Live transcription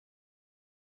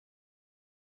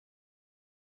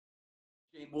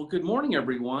Well, good morning,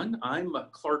 everyone. I'm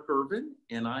Clark Irvin,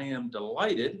 and I am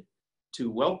delighted to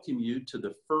welcome you to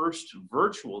the first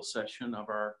virtual session of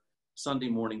our Sunday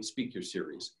morning speaker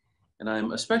series. And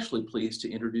I'm especially pleased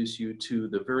to introduce you to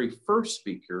the very first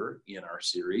speaker in our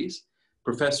series,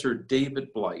 Professor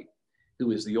David Blight,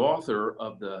 who is the author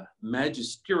of the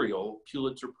magisterial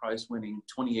Pulitzer Prize-winning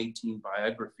 2018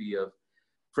 biography of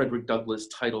Frederick Douglass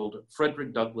titled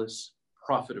Frederick Douglass,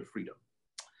 Prophet of Freedom.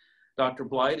 Dr.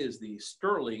 Blight is the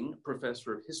Sterling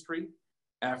Professor of History,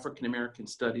 African American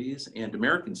Studies, and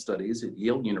American Studies at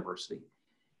Yale University.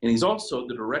 And he's also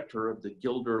the director of the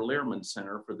Gilder Lehrman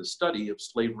Center for the Study of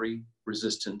Slavery,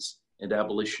 Resistance, and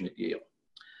Abolition at Yale.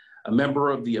 A member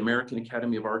of the American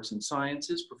Academy of Arts and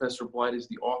Sciences, Professor Blight is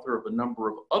the author of a number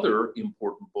of other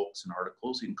important books and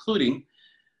articles, including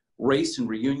Race and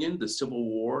Reunion, The Civil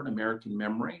War and American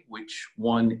Memory, which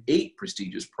won 8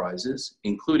 prestigious prizes,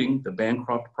 including the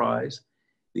Bancroft Prize,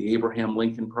 the Abraham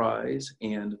Lincoln Prize,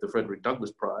 and the Frederick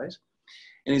Douglass Prize.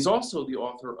 And he's also the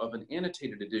author of an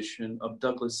annotated edition of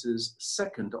Douglass's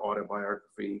second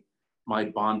autobiography, My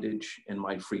Bondage and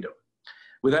My Freedom.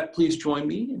 With that, please join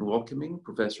me in welcoming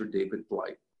Professor David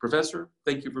Blight. Professor,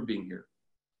 thank you for being here.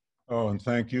 Oh, and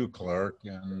thank you, Clark,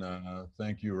 and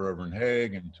thank you, Reverend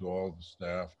Haig, and to all the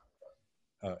staff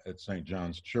at St.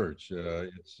 John's Church.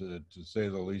 It's, to say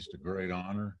the least, a great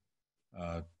honor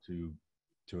to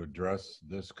address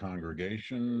this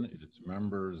congregation, its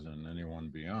members, and anyone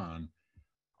beyond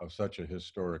of such a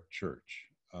historic church.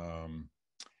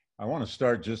 I want to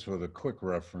start just with a quick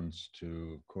reference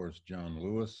to, of course, John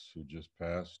Lewis, who just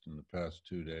passed in the past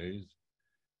 2 days.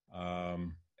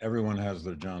 Everyone has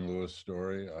their John Lewis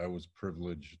story. I was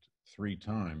privileged 3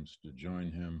 times to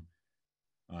join him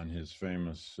on his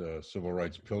famous civil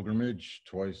rights pilgrimage,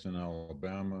 twice in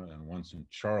Alabama and once in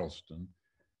Charleston.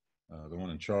 The one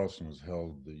in Charleston was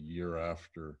held the year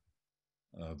after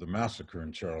the massacre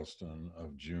in Charleston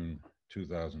of June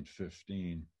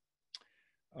 2015.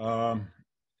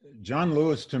 John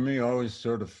Lewis, to me, always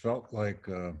sort of felt like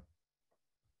a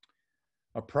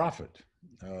prophet.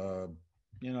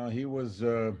 You know, he was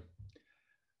a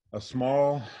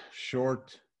small,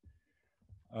 short,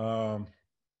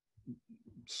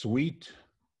 sweet,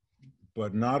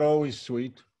 but not always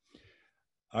sweet,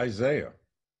 Isaiah,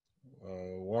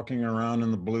 walking around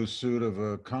in the blue suit of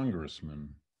a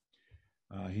congressman.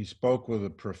 He spoke with a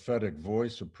prophetic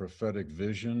voice, a prophetic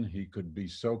vision. He could be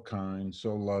so kind,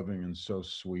 so loving, and so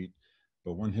sweet.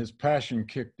 But when his passion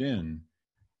kicked in,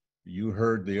 you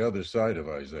heard the other side of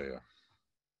Isaiah.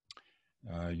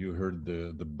 You heard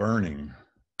the burning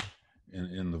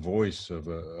in the voice of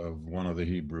one of the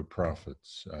Hebrew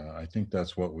prophets. I think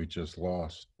that's what we just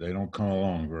lost. They don't come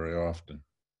along very often.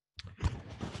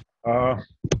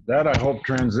 That, I hope,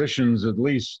 transitions at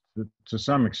least to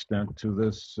some extent to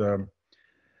this,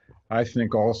 I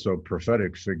think, also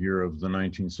prophetic figure of the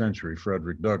 19th century,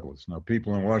 Frederick Douglass. Now,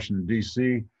 people in Washington,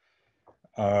 D.C.,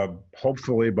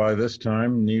 hopefully by this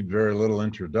time need very little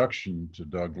introduction to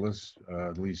Douglass,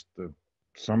 at least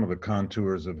some of the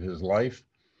contours of his life.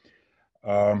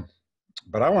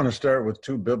 But I want to start with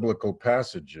 2 biblical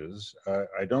passages.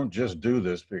 I don't just do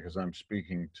this because I'm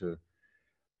speaking to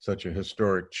such a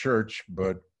historic church,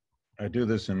 but I do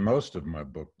this in most of my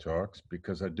book talks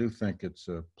because I do think it's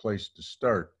a place to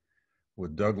start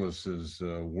with Douglass's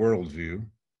worldview,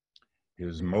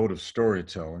 his mode of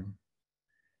storytelling.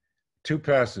 2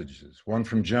 passages, one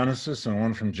from Genesis and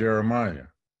one from Jeremiah.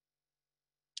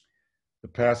 The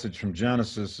passage from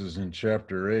Genesis is in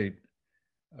chapter 8,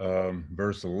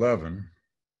 verse 11.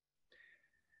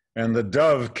 And the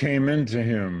dove came into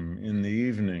him in the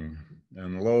evening,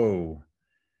 and lo,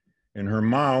 in her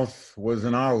mouth was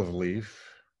an olive leaf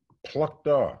plucked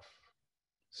off.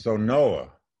 So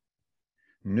Noah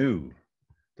knew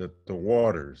that the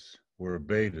waters were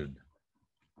abated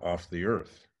off the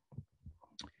earth.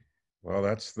 Well,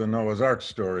 that's the Noah's Ark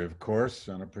story, of course,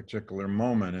 and a particular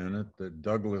moment in it that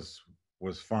Douglass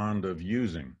was fond of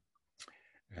using.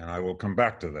 And I will come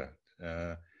back to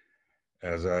that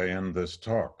as I end this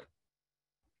talk,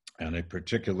 and a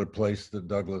particular place that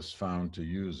Douglass found to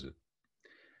use it.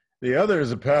 The other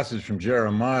is a passage from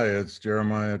Jeremiah. It's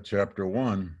Jeremiah chapter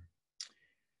 1,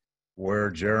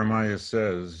 where Jeremiah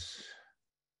says,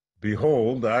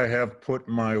 "Behold, I have put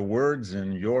my words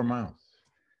in your mouth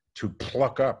to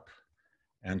pluck up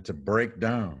and to break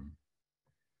down,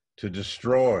 to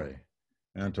destroy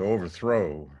and to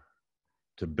overthrow,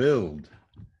 to build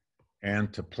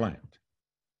and to plant."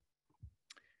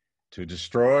 To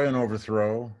destroy and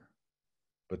overthrow,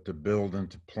 but to build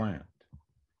and to plant.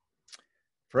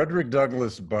 Frederick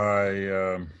Douglass,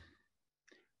 by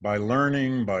by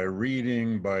learning, by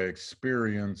reading, by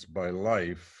experience, by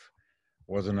life,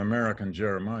 was an American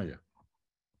Jeremiah.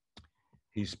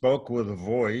 He spoke with a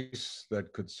voice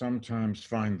that could sometimes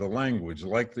find the language,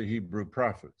 like the Hebrew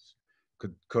prophets,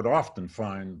 could often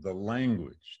find the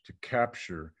language to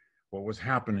capture what was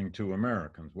happening to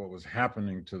Americans, what was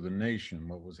happening to the nation,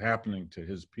 what was happening to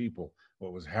his people,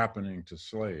 what was happening to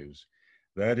slaves.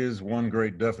 That is one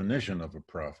great definition of a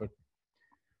prophet.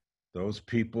 Those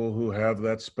people who have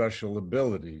that special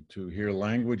ability to hear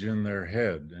language in their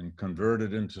head and convert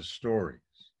it into stories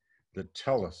that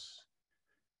tell us,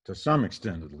 to some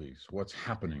extent at least, what's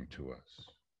happening to us.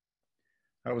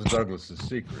 That was Douglass's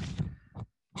secret,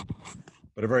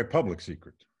 but a very public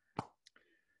secret.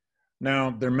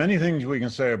 Now, there are many things we can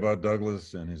say about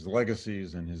Douglass and his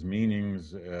legacies and his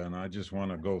meanings, and I just want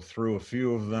to go through a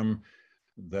few of them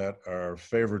that are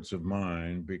favorites of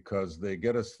mine because they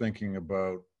get us thinking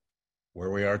about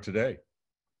where we are today.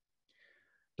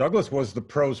 Douglass was the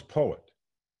prose poet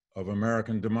of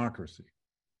American democracy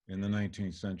in the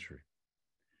 19th century.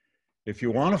 If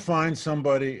you want to find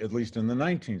somebody, at least in the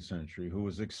 19th century, who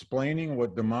was explaining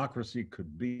what democracy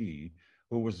could be,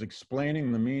 who was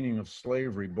explaining the meaning of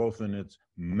slavery, both in its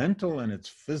mental and its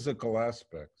physical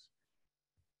aspects,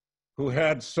 who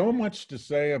had so much to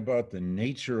say about the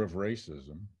nature of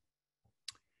racism,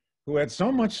 who had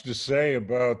so much to say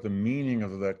about the meaning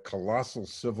of that colossal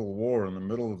civil war in the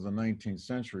middle of the 19th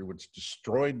century, which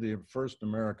destroyed the first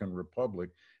American republic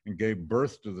and gave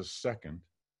birth to the second,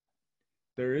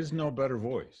 there is no better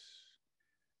voice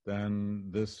than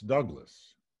this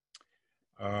Douglass,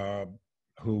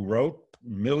 who wrote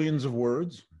millions of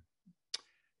words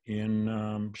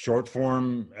in short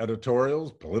form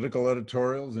editorials, political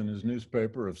editorials in his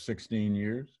newspaper of 16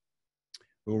 years,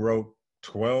 who wrote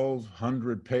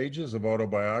 1,200 pages of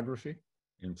autobiography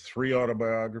in 3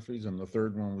 autobiographies, and the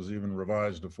third one was even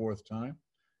revised a 4th time.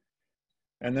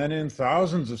 And then in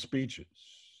thousands of speeches,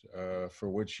 for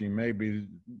which he may be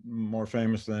more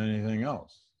famous than anything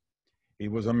else. He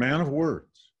was a man of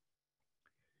words,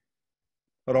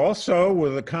 but also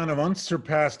with a kind of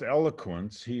unsurpassed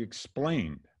eloquence, he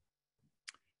explained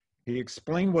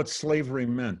what slavery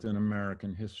meant in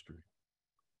American history.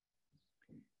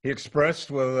 He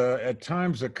expressed with, at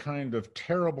times, a kind of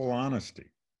terrible honesty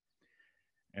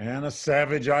and a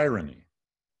savage irony,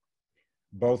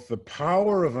 both the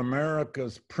power of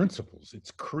America's principles,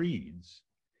 its creeds,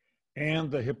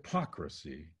 and the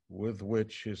hypocrisy with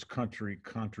which his country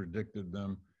contradicted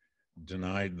them,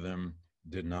 denied them,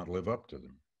 did not live up to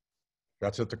them.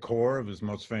 That's at the core of his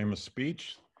most famous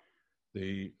speech,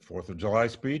 the 4th of July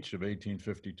speech of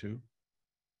 1852.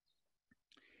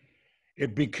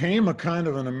 It became a kind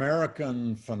of an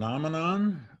American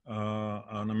phenomenon,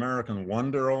 an American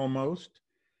wonder almost,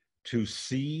 to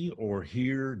see or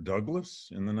hear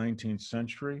Douglass in the 19th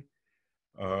century.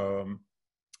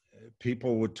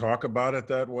 People would talk about it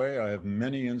that way. I have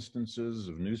many instances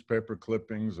of newspaper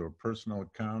clippings or personal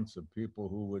accounts of people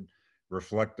who would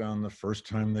reflect on the first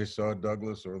time they saw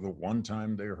Douglass or the one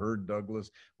time they heard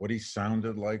Douglass, what he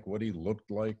sounded like, what he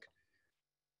looked like.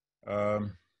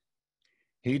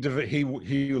 He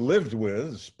lived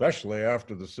with, especially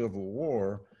after the Civil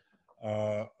War,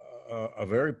 a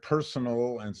very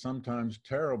personal and sometimes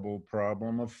terrible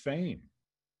problem of fame.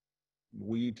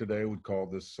 We today would call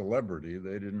this celebrity.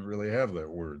 They didn't really have that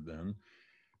word then,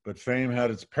 but fame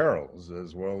had its perils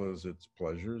as well as its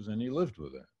pleasures, and he lived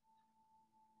with that.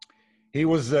 He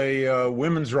was a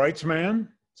women's rights man,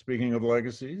 speaking of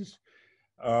legacies,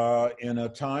 in a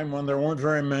time when there weren't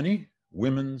very many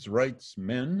women's rights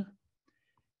men.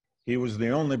 He was the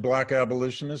only Black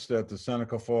abolitionist at the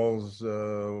Seneca Falls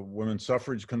Women's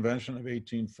Suffrage Convention of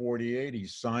 1848. He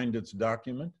signed its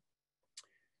document.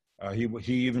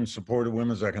 He even supported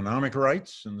women's economic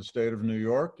rights in the state of New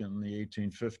York in the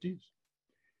 1850s.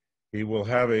 He will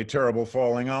have a terrible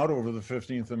falling out over the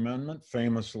 15th Amendment,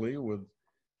 famously with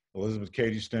Elizabeth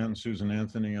Cady Stanton, Susan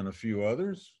Anthony, and a few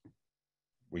others.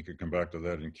 We could come back to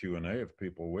that in Q&A if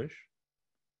people wish.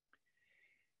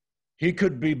 He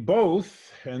could be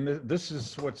both, and this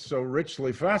is what's so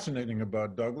richly fascinating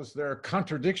about Douglass. There are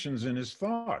contradictions in his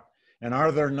thought. And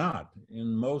are there not in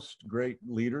most great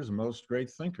leaders, most great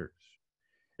thinkers?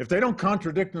 If they don't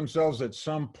contradict themselves at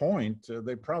some point,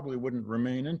 they probably wouldn't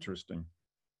remain interesting.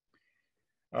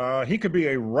 He could be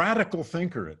a radical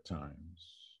thinker at times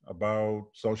about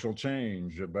social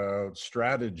change, about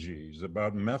strategies,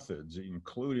 about methods,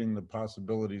 including the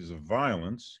possibilities of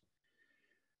violence.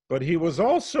 But he was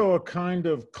also a kind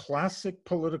of classic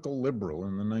political liberal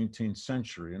in the 19th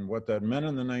century. And what that meant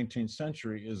in the 19th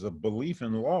century is a belief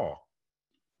in law,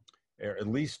 or at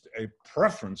least a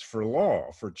preference for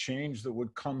law, for change that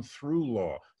would come through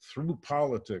law, through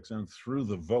politics, and through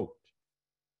the vote.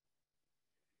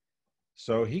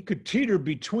 So he could teeter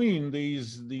between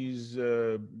these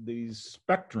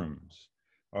spectrums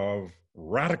of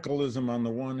radicalism on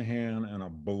the one hand and a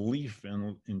belief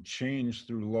in change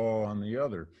through law on the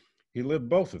other. He lived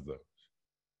both of those.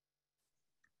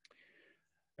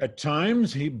 At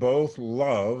times, he both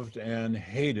loved and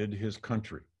hated his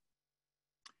country.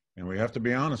 And we have to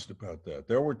be honest about that.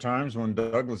 There were times when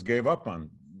Douglass gave up on,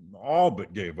 all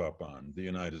but gave up on the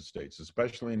United States,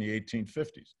 especially in the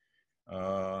 1850s,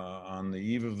 on the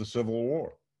eve of the Civil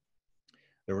War.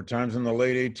 There were times in the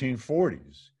late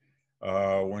 1840s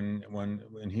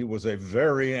when he was a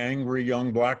very angry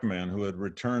young black man who had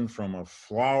returned from a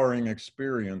flowering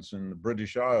experience in the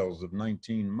British Isles of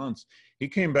 19 months. He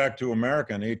came back to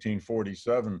America in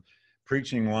 1847,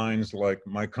 preaching lines like,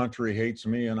 "My country hates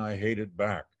me and I hate it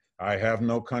back. I have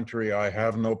no country, I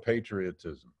have no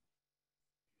patriotism."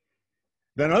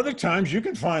 Then other times you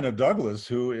can find a Douglass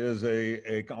who is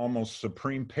a almost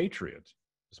supreme patriot,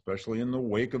 especially in the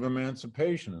wake of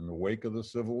emancipation, in the wake of the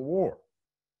Civil War.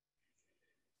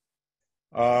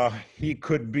 He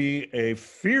could be a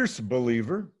fierce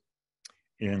believer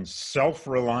in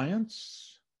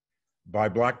self-reliance by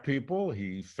black people.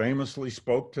 He famously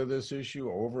spoke to this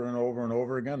issue over and over and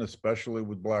over again, especially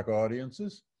with black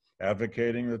audiences,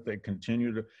 advocating that they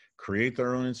continue to create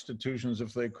their own institutions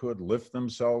if they could, lift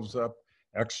themselves up,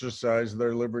 exercise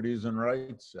their liberties and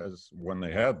rights as when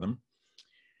they had them.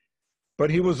 But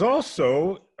he was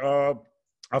also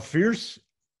a fierce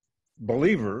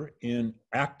believer in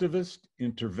activist,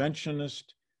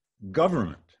 interventionist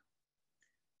government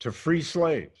to free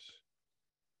slaves,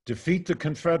 defeat the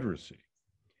Confederacy,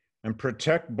 and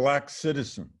protect black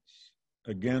citizens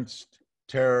against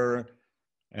terror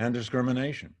and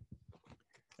discrimination.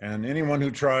 And anyone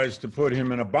who tries to put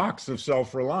him in a box of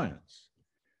self-reliance,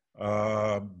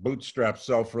 bootstrap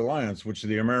self-reliance, which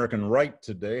the American right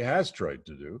today has tried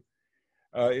to do,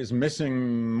 is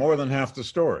missing more than half the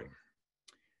story.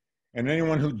 And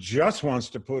anyone who just wants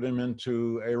to put him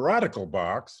into a radical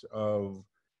box of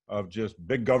just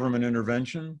big government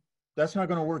intervention, that's not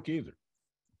going to work either.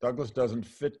 Douglass doesn't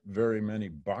fit very many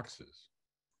boxes,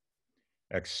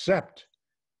 except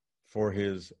for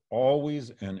his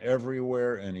always and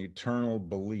everywhere and eternal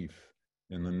belief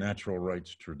in the natural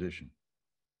rights tradition,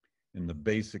 in the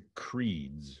basic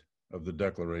creeds of the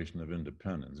Declaration of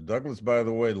Independence. Douglass, by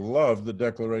the way, loved the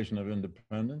Declaration of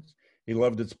Independence. He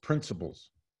loved its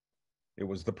principles. It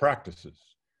was the practices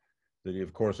that he,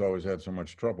 of course, always had so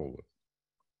much trouble with.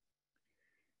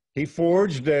 He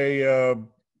forged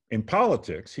in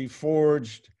politics, he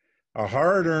forged a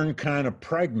hard-earned kind of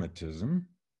pragmatism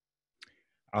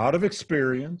out of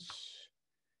experience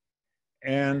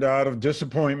and out of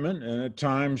disappointment and at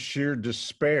times sheer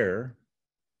despair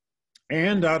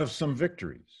and out of some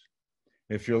victories.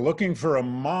 If you're looking for a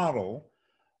model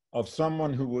of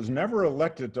someone who was never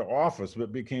elected to office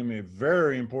but became a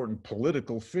very important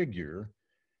political figure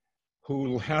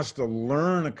who has to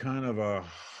learn a kind of a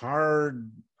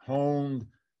hard-honed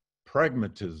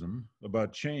pragmatism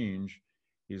about change,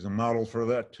 he's a model for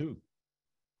that too.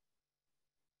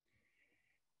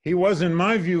 He was, in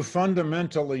my view,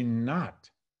 fundamentally not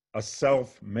a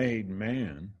self-made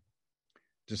man,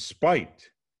 despite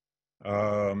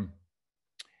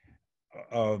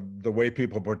the way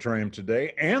people portray him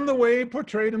today and the way he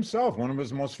portrayed himself. One of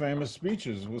his most famous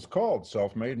speeches was called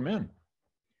Self-Made Men.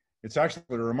 It's actually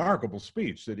a remarkable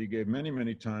speech that he gave many,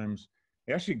 many times.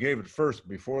 He actually gave it first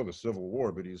before the Civil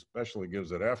War, but he especially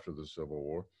gives it after the Civil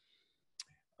War.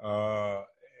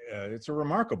 It's a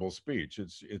remarkable speech.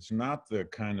 It's not the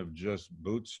kind of just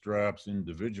bootstraps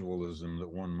individualism that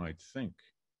one might think.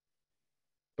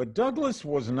 But Douglass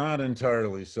was not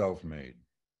entirely self-made.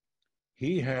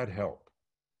 He had help.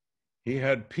 He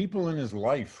had people in his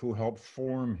life who helped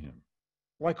form him,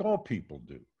 like all people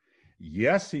do.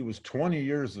 Yes, he was 20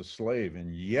 years a slave,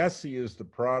 and yes, he is the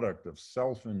product of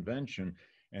self-invention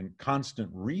and constant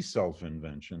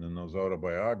re-self-invention in those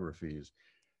autobiographies,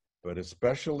 but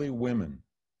especially women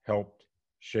helped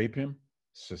shape him,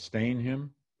 sustain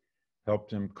him,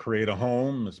 helped him create a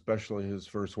home, especially his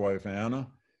first wife, Anna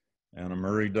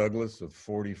Murray Douglass of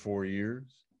 44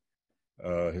 years,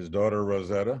 his daughter,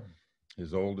 Rosetta,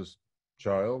 his oldest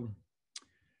child,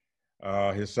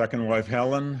 his second wife,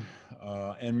 Helen,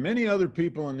 and many other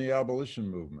people in the abolition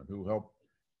movement who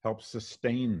helped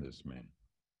sustain this man.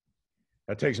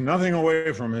 That takes nothing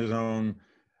away from his own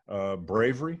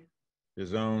bravery,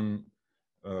 his own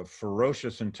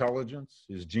ferocious intelligence,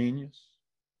 his genius,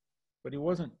 but he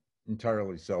wasn't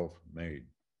entirely self-made.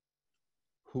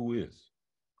 who is.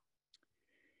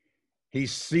 He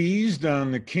seized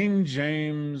on the King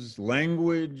James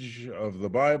language of the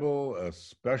Bible,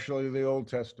 especially the Old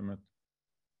Testament,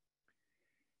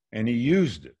 and he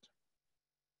used it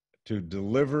to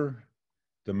deliver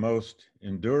the most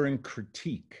enduring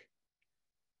critique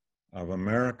of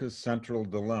America's central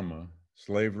dilemma: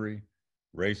 slavery,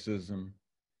 racism,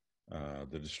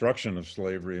 the destruction of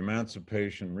slavery,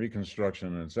 emancipation,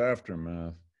 Reconstruction, and its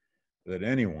aftermath, that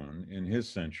anyone in his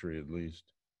century at least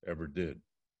ever did.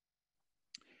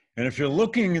 And if you're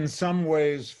looking in some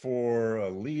ways for a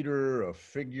leader, a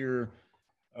figure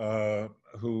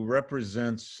who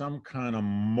represents some kind of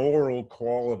moral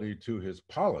quality to his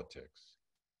politics,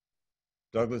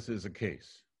 Douglass is a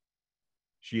case.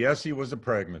 Yes, he was a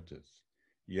pragmatist.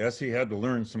 Yes, he had to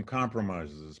learn some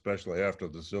compromises, especially after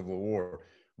the Civil War,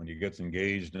 when he gets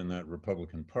engaged in that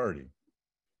Republican Party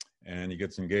and he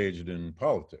gets engaged in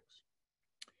politics.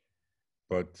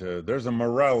 But there's a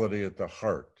morality at the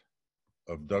heart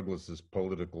of Douglass's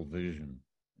political vision.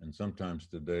 And sometimes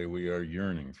today we are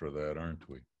yearning for that, aren't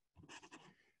we?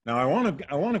 Now, I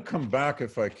want to come back,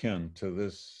 if I can, to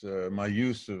this,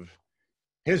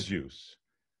 his use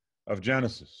of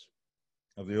Genesis,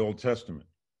 of the Old Testament.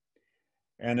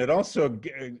 And it also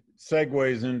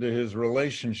segues into his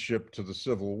relationship to the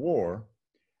Civil War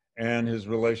and his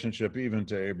relationship even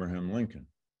to Abraham Lincoln.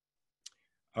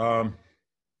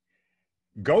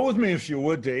 Go with me, if you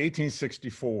would, to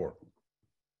 1864.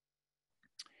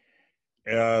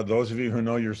 Those of you who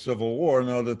know your Civil War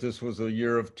know that this was a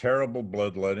year of terrible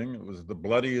bloodletting. It was the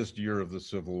bloodiest year of the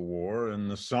Civil War. In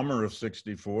the summer of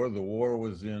 '64, the war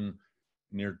was in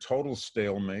near total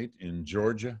stalemate in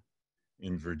Georgia,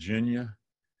 in Virginia,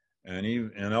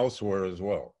 and elsewhere as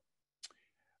well.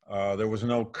 There was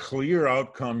no clear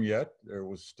outcome yet. There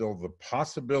was still the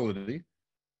possibility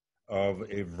of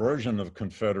a version of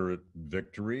Confederate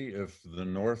victory if the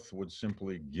North would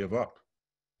simply give up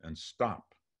and stop.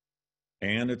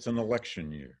 And it's an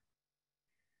election year.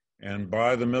 And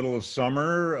by the middle of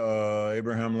summer,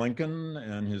 Abraham Lincoln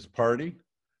and his party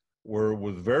were,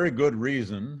 with very good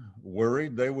reason,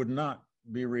 worried they would not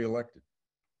be reelected.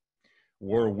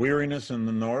 War weariness in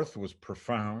the North was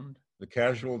profound. The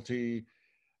casualty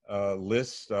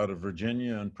lists out of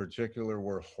Virginia in particular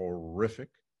were horrific.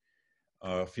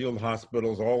 Field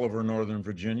hospitals all over Northern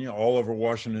Virginia, all over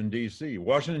Washington, D.C.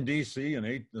 Washington, D.C.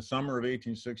 in the summer of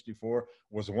 1864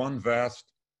 was one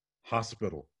vast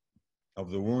hospital of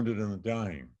the wounded and the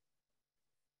dying.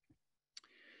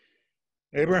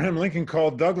 Abraham Lincoln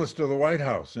called Douglass to the White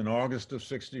House in August of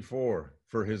 '64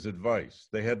 for his advice.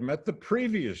 They had met the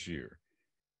previous year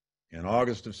in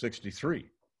August of '63.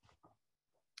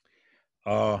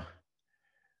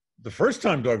 The first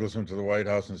time Douglass went to the White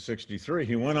House in '63,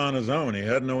 he went on his own. He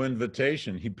had no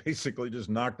invitation. He basically just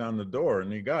knocked on the door,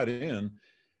 and he got in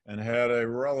and had a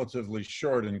relatively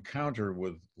short encounter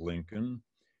with Lincoln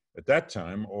at that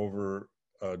time over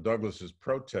Douglass's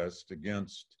protest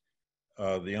against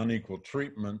the unequal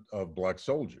treatment of Black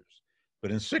soldiers.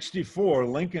 But in '64,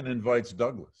 Lincoln invites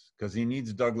Douglass because he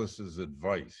needs Douglass's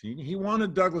advice. He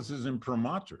wanted Douglass's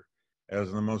imprimatur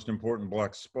as the most important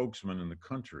Black spokesman in the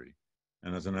country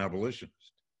and as an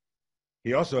abolitionist.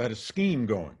 He also had a scheme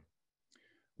going.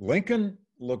 Lincoln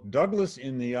looked Douglass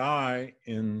in the eye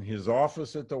in his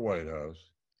office at the White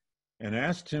House and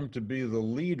asked him to be the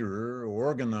leader or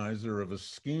organizer of a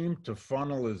scheme to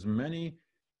funnel as many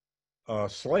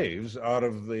slaves out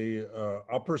of the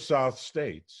upper South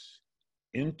states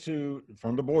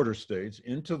from the border states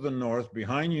into the North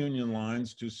behind Union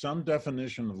lines to some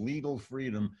definition of legal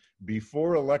freedom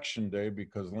before Election Day,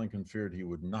 because Lincoln feared he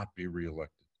would not be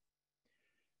reelected.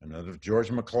 And that if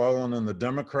George McClellan and the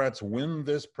Democrats win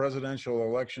this presidential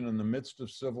election in the midst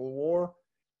of civil war,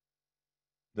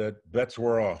 that bets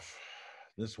were off.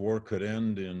 This war could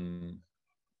end in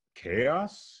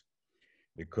chaos.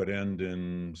 It could end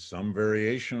in some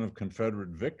variation of Confederate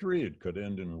victory. It could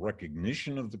end in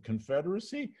recognition of the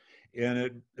Confederacy. And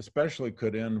it especially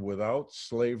could end without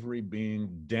slavery being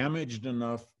damaged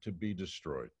enough to be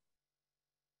destroyed.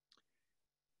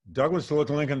 Douglass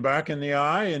looked Lincoln back in the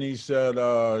eye and he said,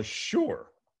 sure.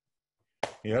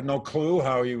 He had no clue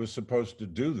how he was supposed to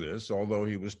do this, although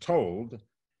he was told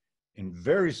in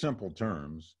very simple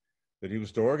terms that he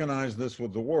was to organize this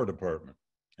with the War Department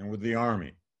and with the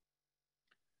Army.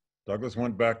 Douglass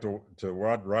went back to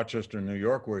Rochester, New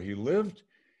York, where he lived.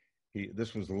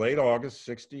 This was late August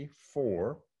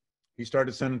 '64. He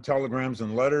started sending telegrams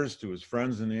and letters to his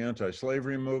friends in the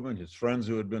anti-slavery movement, his friends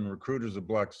who had been recruiters of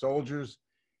Black soldiers.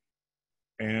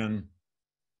 And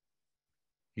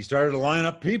he started to line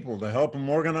up people to help him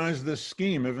organize this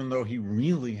scheme, even though he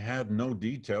really had no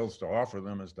details to offer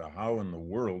them as to how in the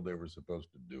world they were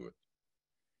supposed to do it.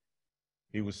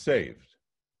 He was saved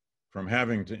from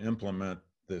having to implement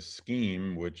this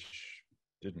scheme, which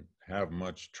didn't have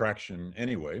much traction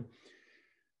anyway,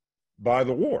 by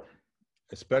the war,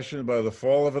 especially by the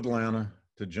fall of Atlanta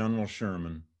to General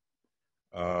Sherman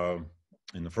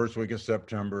in the first week of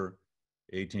September,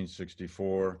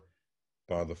 1864.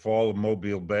 By the fall of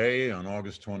Mobile Bay on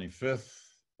August 25th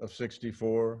of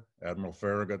 64, Admiral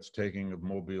Farragut's taking of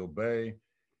Mobile Bay,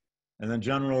 and then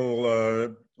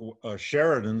General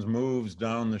Sheridan's moves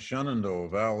down the Shenandoah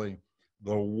Valley.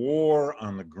 The war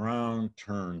on the ground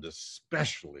turned,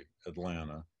 especially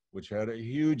Atlanta, which had a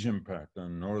huge impact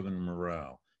on Northern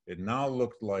morale. It now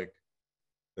looked like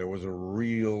there was a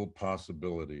real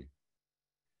possibility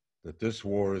that this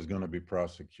war is going to be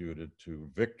prosecuted to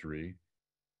victory,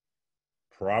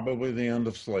 probably the end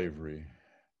of slavery,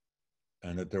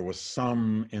 and that there was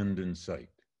some end in sight.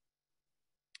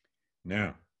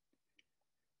 Now,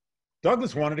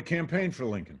 Douglass wanted to campaign for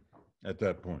Lincoln at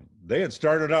that point. They had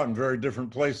started out in very different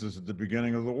places at the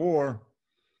beginning of the war,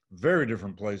 very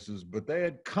different places, but they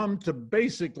had come to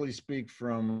basically speak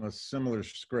from a similar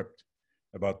script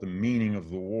about the meaning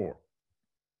of the war.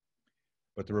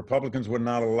 But the Republicans would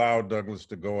not allow Douglass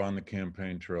to go on the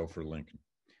campaign trail for Lincoln.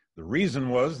 The reason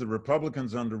was the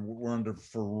Republicans were under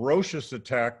ferocious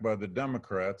attack by the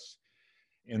Democrats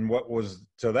in what was,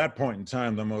 to that point in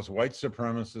time, the most white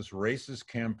supremacist, racist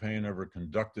campaign ever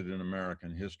conducted in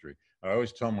American history. I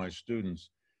always tell my students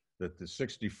that the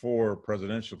 '64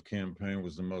 presidential campaign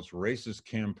was the most racist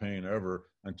campaign ever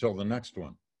until the next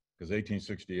one, because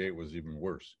 1868 was even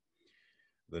worse.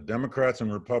 The Democrats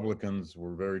and Republicans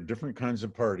were very different kinds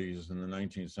of parties in the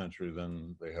 19th century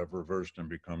than they have reversed and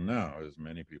become now, as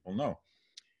many people know.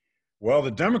 Well,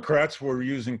 the Democrats were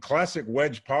using classic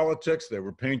wedge politics. They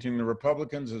were painting the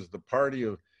Republicans as the party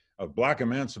of Black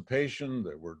emancipation.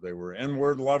 They were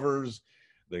N-word lovers.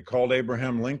 They called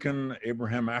Abraham Lincoln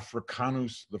Abraham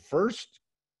Africanus I,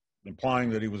 implying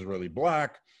that he was really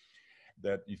Black,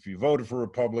 that if you voted for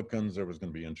Republicans, there was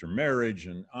going to be intermarriage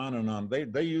and on and on.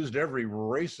 They used every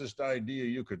racist idea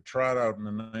you could trot out in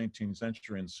the 19th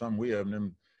century, and some we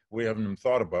haven't even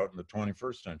thought about in the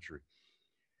 21st century.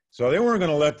 So they weren't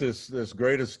going to let this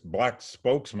greatest Black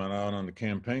spokesman out on the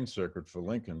campaign circuit for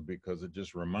Lincoln, because it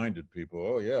just reminded people,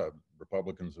 oh yeah,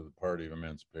 Republicans are the party of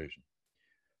emancipation.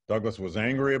 Douglass was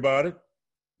angry about it,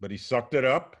 but he sucked it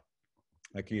up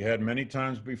like he had many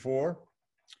times before.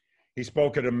 He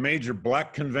spoke at a major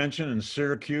Black convention in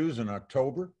Syracuse in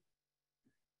October,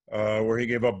 where he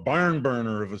gave a barn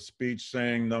burner of a speech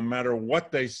saying, no matter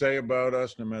what they say about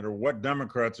us, no matter what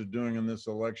Democrats are doing in this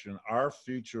election, our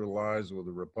future lies with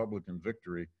a Republican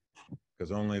victory, because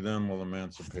only then will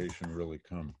emancipation really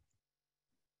come.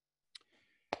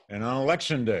 And on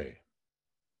Election Day,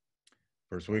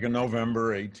 first week of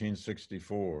November,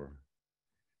 1864,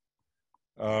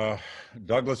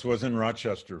 Douglass was in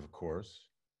Rochester, of course.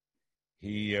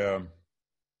 He, I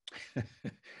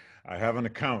have an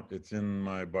account, it's in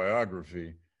my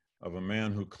biography, of a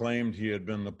man who claimed he had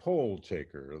been the poll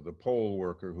taker, or the poll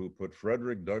worker who put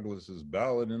Frederick Douglass's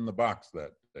ballot in the box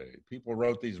that day. People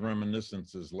wrote these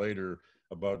reminiscences later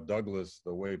about Douglass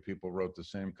the way people wrote the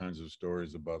same kinds of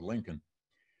stories about Lincoln.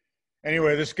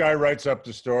 Anyway, this guy writes up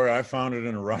the story. I found it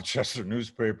in a Rochester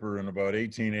newspaper in about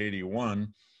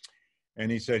 1881. And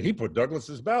he said he put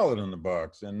Douglass's ballot in the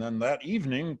box. And then that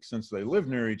evening, since they lived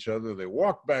near each other, they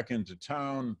walked back into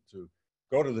town to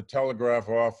go to the telegraph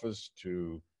office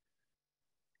to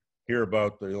hear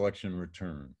about the election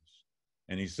returns.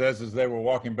 And he says as they were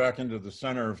walking back into the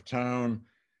center of town,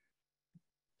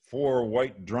 4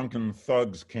 white drunken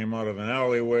thugs came out of an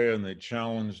alleyway and they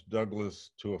challenged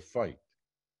Douglass to a fight.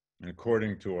 And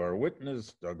according to our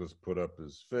witness, Douglass put up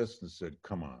his fist and said,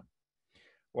 "Come on."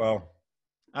 Well,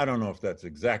 I don't know if that's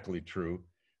exactly true,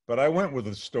 but I went with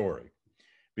the story,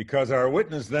 because our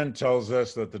witness then tells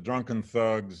us that the drunken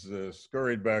thugs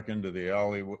scurried back into the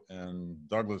alley and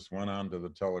Douglass went on to the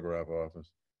telegraph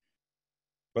office.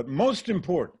 But most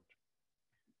important,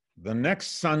 the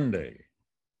next Sunday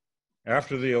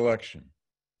after the election,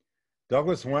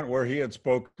 Douglass went where he had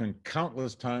spoken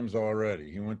countless times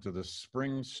already. He went to the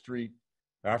Spring Street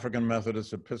African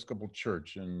Methodist Episcopal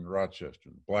Church in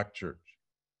Rochester, the Black church.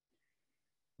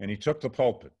 And he took the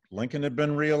pulpit. Lincoln had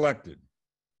been reelected.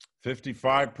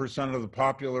 55% of the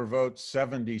popular vote,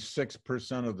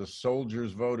 76% of the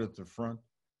soldiers vote at the front.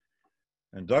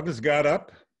 And Douglass got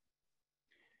up,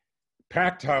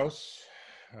 packed house.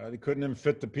 They couldn't even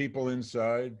fit the people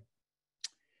inside.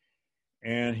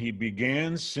 And he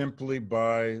began simply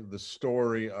by the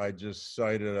story I just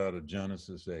cited out of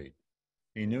Genesis 8.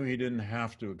 He knew he didn't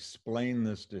have to explain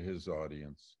this to his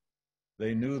audience.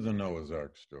 They knew the Noah's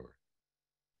Ark story.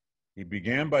 He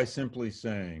began by simply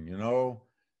saying, you know,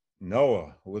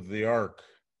 Noah with the ark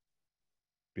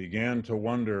began to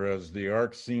wonder as the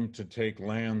ark seemed to take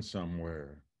land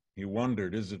somewhere. He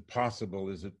wondered, is it possible?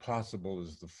 Is it possible?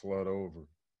 Is the flood over?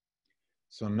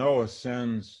 So Noah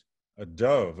sends a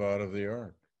dove out of the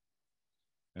ark,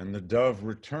 and the dove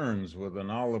returns with an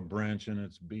olive branch in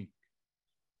its beak.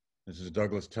 This is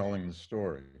Douglass telling the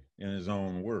story in his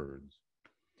own words.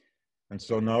 And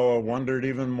so Noah wondered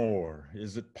even more,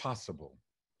 is it possible?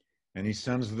 And he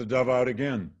sends the dove out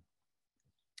again,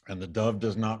 and the dove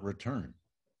does not return.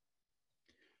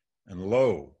 And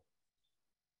lo,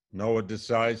 Noah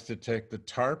decides to take the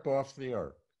tarp off the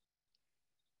ark,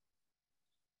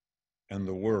 and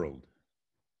the world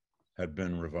had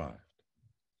been revived.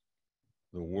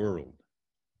 The world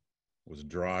was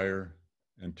drier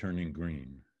and turning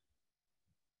green.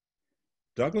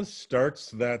 Douglass starts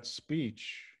that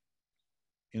speech,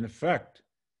 in effect,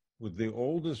 with the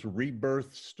oldest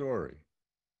rebirth story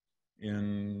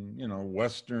in,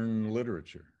 Western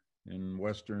literature, in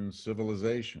Western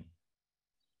civilization.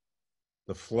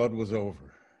 The flood was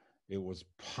over. It was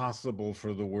possible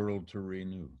for the world to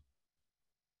renew.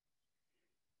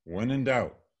 When in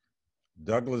doubt,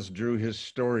 Douglass drew his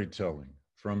storytelling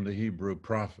from the Hebrew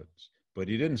prophets, but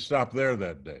he didn't stop there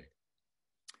that day.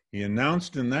 He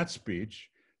announced in that speech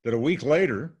that a week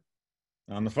later,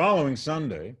 on the following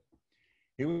Sunday,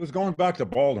 he was going back to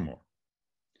Baltimore,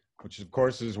 which of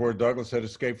course is where Douglass had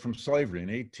escaped from slavery in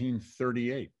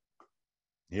 1838.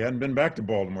 He hadn't been back to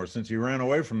Baltimore since he ran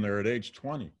away from there at age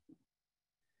 20.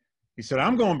 He said,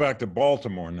 I'm going back to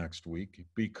Baltimore next week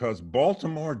because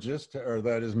Maryland just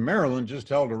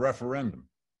held a referendum.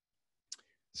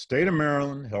 The state of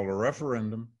Maryland held a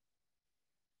referendum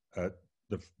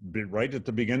right at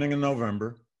the beginning of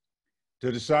November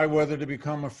to decide whether to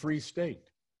become a free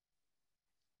state.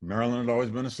 Maryland had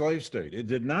always been a slave state. It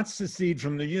did not secede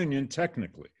from the Union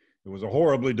technically. It was a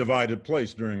horribly divided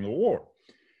place during the war.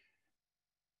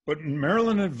 But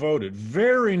Maryland had voted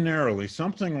very narrowly,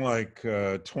 something like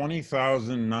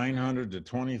 20,900 to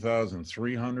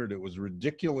 20,300. It was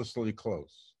ridiculously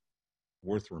close,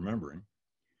 worth remembering,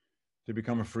 to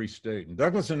become a free state. And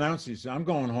Douglass announced, he said, I'm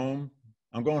going home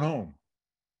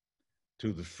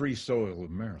to the free soil of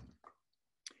Maryland.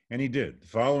 And he did the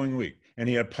following week. And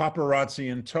he had paparazzi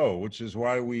in tow, which is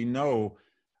why we know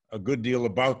a good deal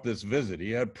about this visit.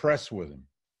 He had press with him.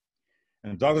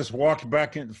 And Douglass walked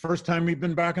back in, the first time he'd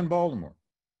been back in Baltimore.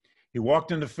 He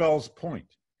walked into Fells Point.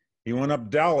 He went up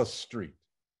Dallas Street.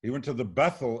 He went to the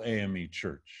Bethel AME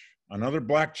Church, another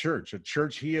black church, a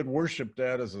church he had worshiped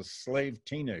at as a slave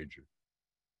teenager.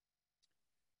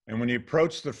 And when he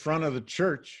approached the front of the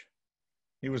church,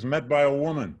 he was met by a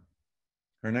woman.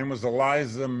 Her name was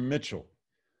Eliza Mitchell.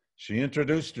 She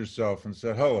introduced herself and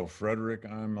said, hello, Frederick,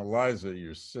 I'm Eliza,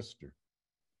 your sister.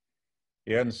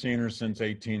 He hadn't seen her since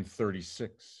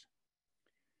 1836.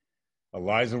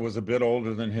 Eliza was a bit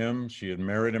older than him. She had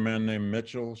married a man named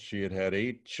Mitchell. She had had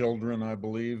 8 children, I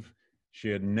believe. She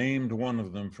had named one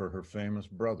of them for her famous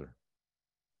brother.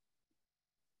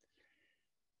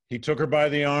 He took her by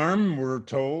the arm, we're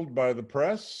told by the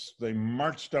press. They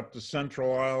marched up the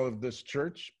central aisle of this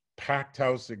church, packed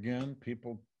house again,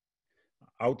 people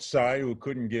outside who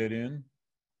couldn't get in.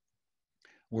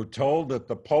 We're told that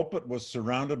the pulpit was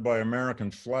surrounded by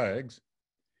American flags,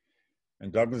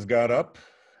 and Douglass got up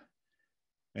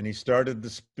and he started the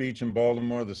speech in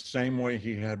Baltimore the same way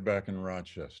he had back in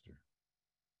Rochester,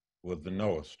 with the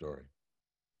Noah story.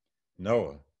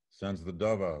 Noah sends the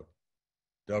dove out.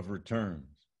 Dove returns.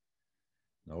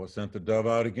 Noah sent the dove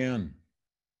out again.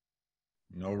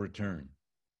 No return.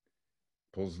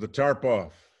 Pulls the tarp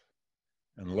off,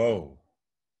 and lo,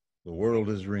 the world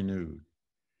is renewed.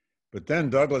 But then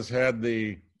Douglass had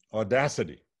the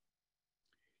audacity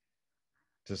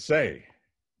to say,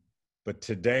 but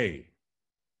today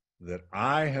that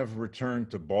I have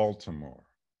returned to Baltimore,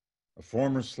 a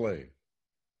former slave,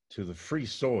 to the free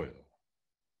soil,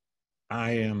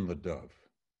 I am the dove.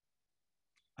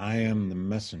 I am the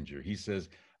messenger. He says,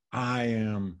 I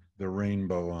am the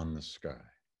rainbow on the sky.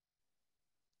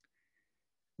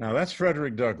 Now that's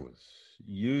Frederick Douglass,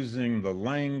 using the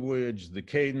language, the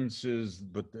cadences,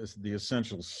 but the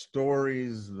essential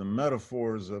stories, the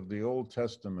metaphors of the Old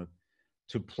Testament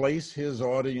to place his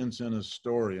audience in a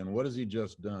story. And what has he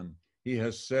just done? He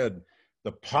has said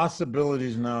the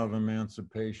possibilities now of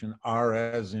emancipation are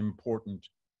as important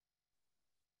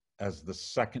as the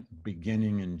second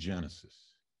beginning in Genesis.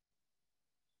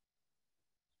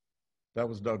 That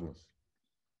was Douglass.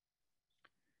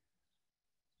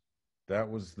 That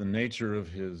was the nature of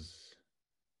his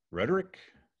rhetoric,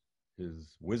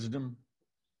 his wisdom,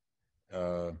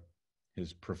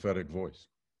 his prophetic voice.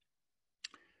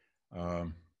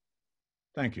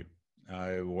 Thank you.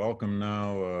 I welcome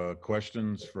now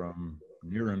questions from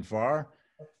near and far,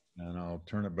 and I'll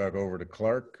turn it back over to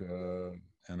Clark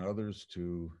and others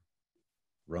to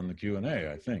run the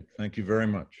Q&A, I think. Thank you very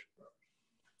much.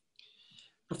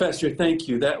 Professor, thank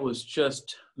you. That was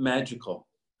just magical.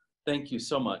 Thank you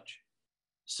so much.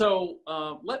 So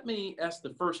let me ask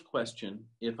the first question,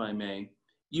 if I may.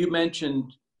 You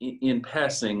mentioned in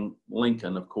passing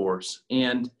Lincoln, of course,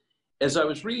 and as I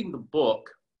was reading the book,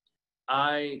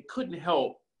 I couldn't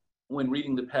help when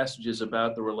reading the passages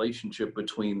about the relationship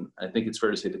between, I think it's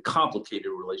fair to say, the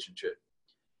complicated relationship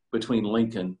between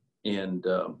Lincoln and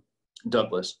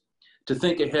Douglass, to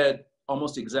think ahead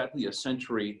almost exactly a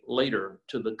century later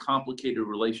to the complicated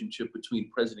relationship between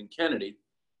President Kennedy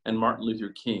and Martin Luther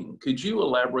King. Could you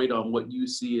elaborate on what you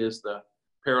see as the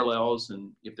parallels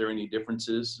and if there are any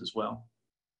differences as well?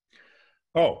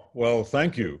 Oh, well,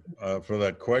 thank you for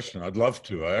that question. I'd love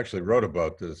to. I actually wrote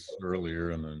about this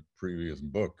earlier in the previous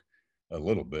book a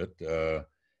little bit.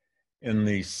 In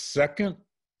the second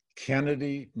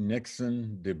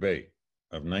Kennedy-Nixon debate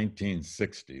of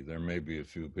 1960, there may be a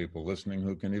few people listening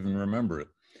who can even remember it.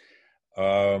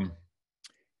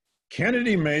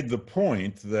 Kennedy made the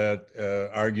point that,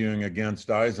 arguing against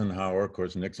Eisenhower, of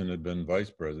course, Nixon had been vice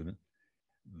president,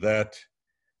 that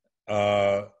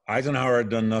Eisenhower had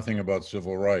done nothing about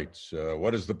civil rights.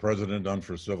 What has the president done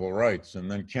for civil rights? And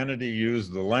then Kennedy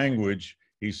used the language,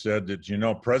 he said that, you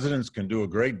know, presidents can do a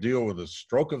great deal with a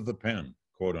stroke of the pen,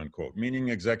 quote unquote, meaning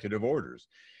executive orders.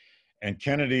 And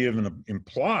Kennedy even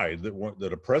implied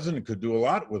that a president could do a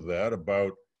lot with that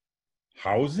about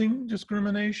housing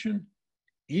discrimination,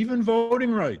 even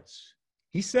voting rights.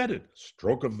 He said it,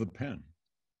 stroke of the pen.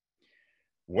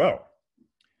 Well,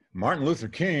 Martin Luther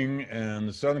King and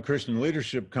the Southern Christian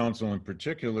Leadership Council in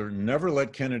particular never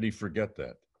let Kennedy forget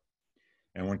that.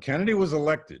 And when Kennedy was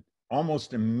elected,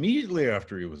 almost immediately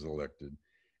after he was elected,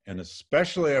 and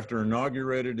especially after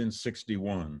inaugurated in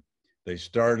 '61, they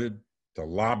started to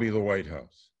lobby the White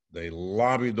House. They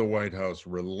lobbied the White House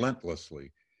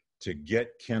relentlessly to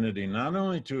get Kennedy not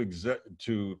only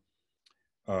to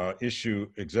issue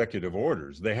executive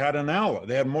orders. They had an ally.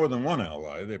 They had more than one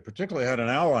ally. They particularly had an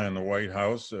ally in the White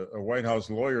House, a White House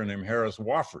lawyer named Harris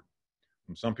Wofford,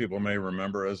 whom some people may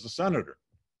remember as the senator.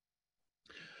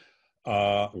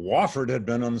 Wofford had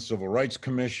been on the Civil Rights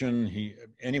Commission.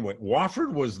 Anyway,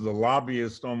 Wofford was the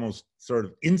lobbyist almost sort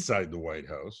of inside the White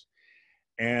House.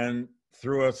 And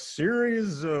through a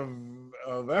series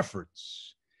of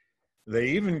efforts, they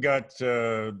even got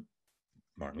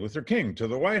Martin Luther King to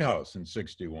the White House in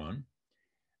 '61.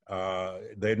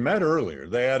 They'd met earlier.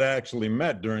 They had actually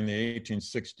met during the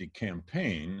 1860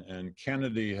 campaign, and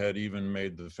Kennedy had even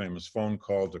made the famous phone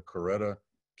call to Coretta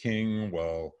King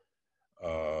while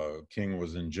King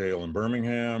was in jail in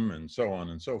Birmingham, and so on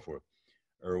and so forth.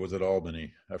 Or was it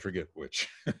Albany? I forget which.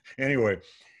 Anyway,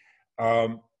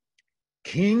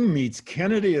 King meets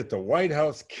Kennedy at the White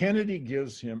House. Kennedy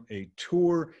gives him a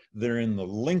tour. They're in the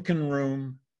Lincoln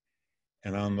Room.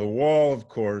 And on the wall, of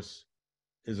course,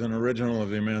 is an original of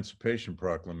the Emancipation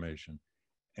Proclamation.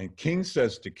 And King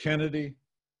says to Kennedy,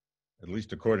 at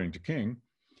least according to King,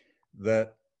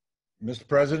 that, Mr.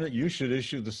 President, you should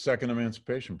issue the Second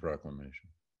Emancipation Proclamation.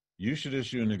 You should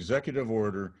issue an executive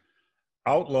order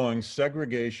outlawing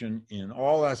segregation in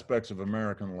all aspects of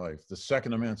American life, the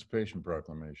Second Emancipation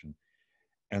Proclamation.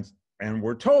 And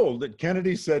we're told that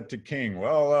Kennedy said to King,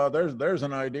 well, there's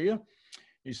an idea.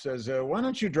 He says, why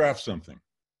don't you draft something?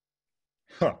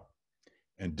 Huh.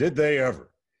 And did they ever?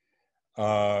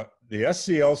 The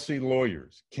SCLC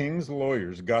lawyers, King's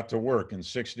lawyers, got to work in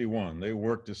 '61. They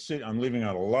worked I'm leaving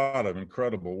out a lot of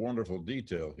incredible, wonderful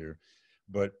detail here,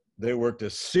 but they worked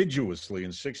assiduously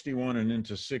in '61 and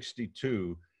into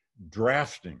 '62,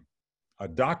 drafting a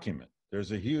document.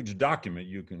 There's a huge document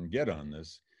you can get on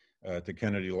this at the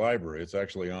Kennedy Library. It's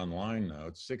actually online now.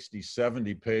 It's 60,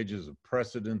 70 pages of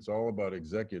precedents, all about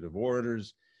executive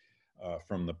orders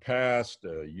from the past,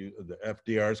 the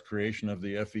FDR's creation of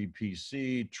the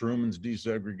FEPC, Truman's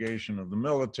desegregation of the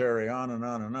military, on and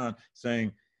on and on,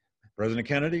 saying, President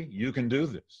Kennedy, you can do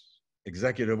this,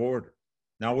 executive order.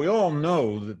 Now, we all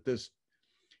know that this,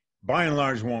 by and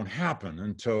large, won't happen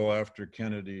until after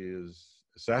Kennedy is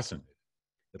assassinated.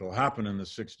 It'll happen in the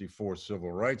 '64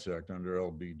 Civil Rights Act under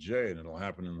LBJ, and it'll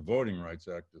happen in the Voting Rights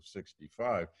Act of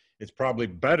 '65. It's probably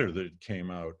better that it came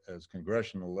out as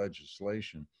congressional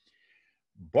legislation.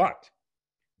 But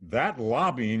that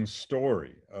lobbying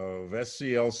story of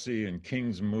SCLC and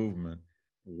King's movement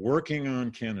working on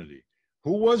Kennedy,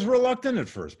 who was reluctant at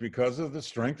first because of the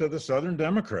strength of the Southern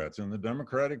Democrats and the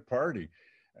Democratic Party.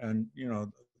 And, you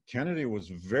know, Kennedy was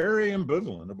very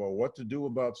ambivalent about what to do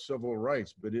about civil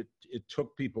rights, but it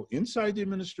took people inside the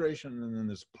administration and then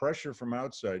this pressure from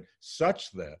outside,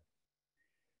 such that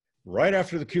right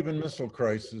after the Cuban Missile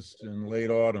Crisis in late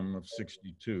autumn of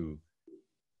 '62,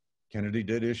 Kennedy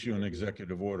did issue an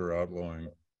executive order outlawing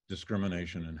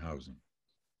discrimination in housing.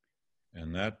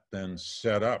 And that then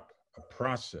set up a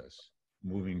process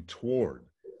moving toward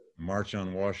March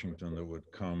on Washington that would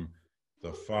come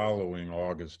the following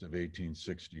August of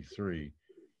 1863,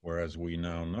 where, as we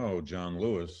now know, John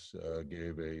Lewis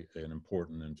gave an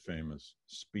important and famous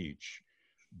speech.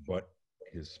 But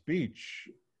his speech,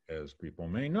 as people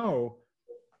may know,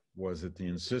 was at the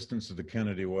insistence of the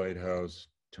Kennedy White House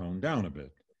toned down a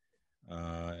bit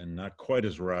and not quite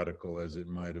as radical as it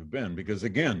might have been. Because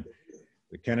again,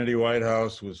 the Kennedy White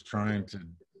House was trying to,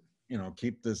 you know,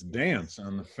 keep this dance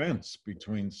on the fence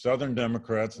between Southern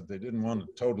Democrats that they didn't want to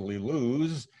totally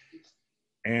lose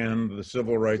and the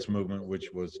civil rights movement,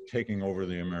 which was taking over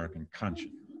the American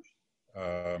conscience.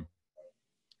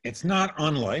 It's not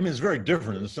unlike, I mean, it's very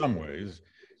different in some ways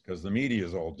because the media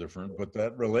is all different, but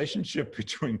that relationship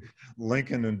between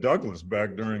Lincoln and Douglas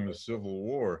back during the Civil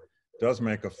War does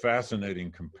make a fascinating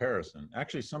comparison.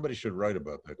 Actually, somebody should write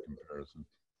about that comparison.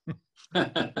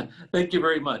 Thank you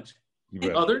very much.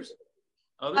 Others?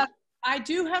 I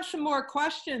do have some more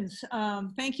questions.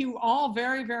 Thank you all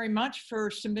very, very much for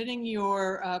submitting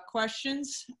your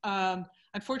questions.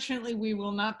 Unfortunately, we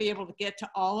will not be able to get to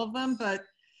all of them, but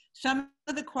some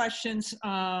of the questions,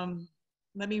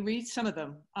 let me read some of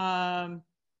them.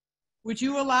 Would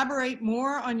you elaborate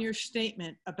more on your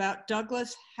statement about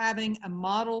Douglass having a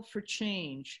model for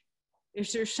change?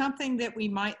 Is there something that we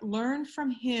might learn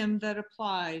from him that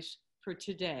applies for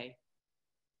today?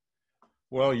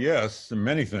 Well, yes,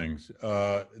 many things.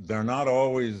 They're not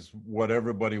always what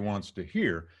everybody wants to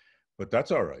hear, but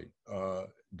that's all right.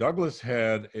 Douglass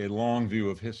had a long view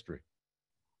of history.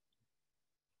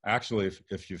 Actually,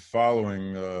 if you're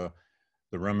following the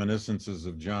reminiscences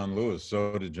of John Lewis,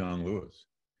 so did John Lewis.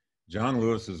 John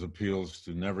Lewis's appeals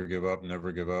to never give up,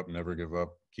 never give up, never give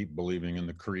up, keep believing in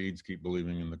the creeds, keep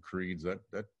believing in the creeds,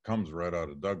 that comes right out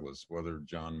of Douglass, whether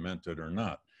John meant it or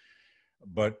not.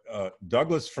 But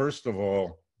Douglass, first of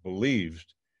all,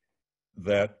 believed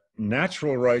that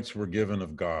natural rights were given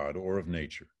of God or of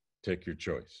nature. Take your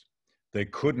choice. They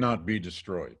could not be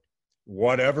destroyed.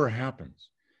 Whatever happens,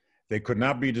 they could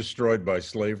not be destroyed by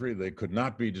slavery. They could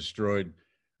not be destroyed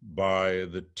by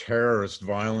the terrorist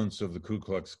violence of the Ku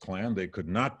Klux Klan. They could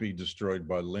not be destroyed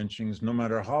by lynchings, no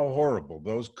matter how horrible.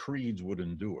 Those creeds would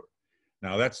endure.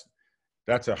 Now, that's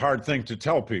a hard thing to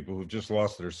tell people who've just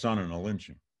lost their son in a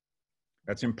lynching.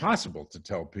 That's impossible to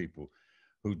tell people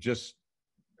who just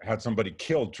had somebody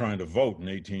killed trying to vote in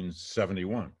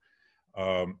 1871.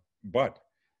 But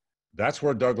that's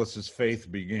where Douglass's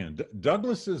faith began.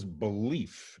 Douglass's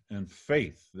belief and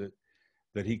faith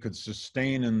that he could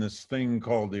sustain in this thing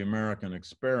called the American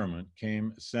experiment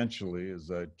came essentially, as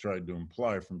I tried to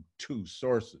imply, from two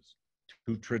sources,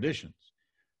 two traditions.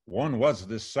 One was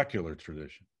this secular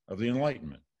tradition of the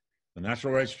Enlightenment, the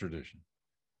natural rights tradition,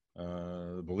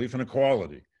 the belief in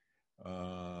equality,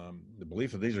 the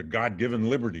belief that these are God-given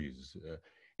liberties.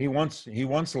 He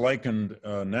once likened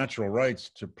natural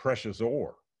rights to precious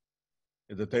ore,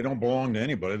 that they don't belong to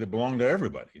anybody, they belong to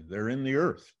everybody. They're in the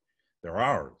earth, they're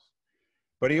ours.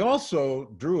 But he also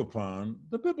drew upon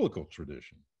the biblical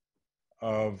tradition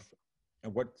of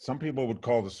what some people would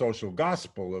call the social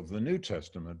gospel of the New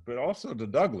Testament, but also to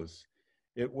Douglass,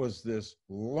 it was this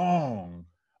long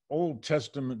Old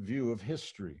Testament view of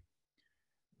history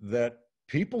that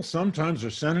people sometimes are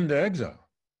sent into exile.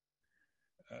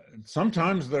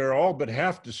 Sometimes they're all but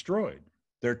half destroyed.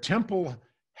 Their temple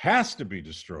has to be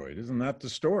destroyed. Isn't that the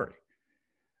story?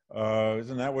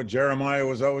 Isn't that what Jeremiah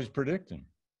was always predicting?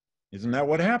 Isn't that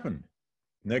what happened?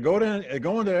 And they go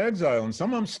into exile, and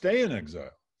some of them stay in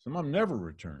exile. Some of them never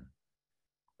return,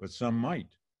 but some might.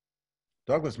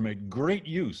 Douglass made great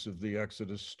use of the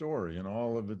Exodus story and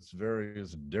all of its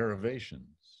various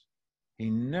derivations. He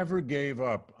never gave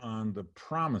up on the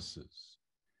promises,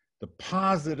 the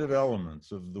positive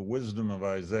elements of the wisdom of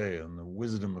Isaiah and the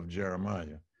wisdom of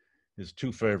Jeremiah, his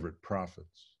two favorite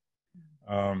prophets.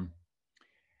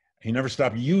 He never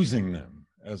stopped using them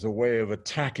as a way of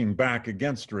attacking back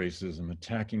against racism,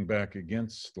 attacking back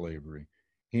against slavery.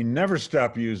 He never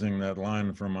stopped using that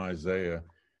line from Isaiah,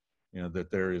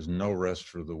 that there is no rest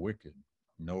for the wicked,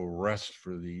 no rest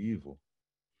for the evil.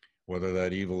 whether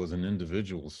that evil is an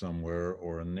individual somewhere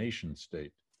or a nation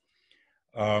state.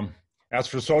 As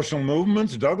for social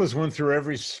movements, Douglass went through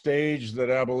every stage that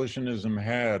abolitionism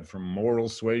had, from moral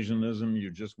suasionism, you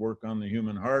just work on the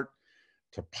human heart,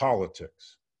 to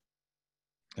politics.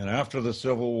 And after the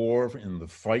Civil War, in the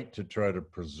fight to try to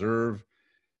preserve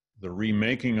the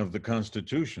remaking of the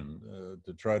Constitution,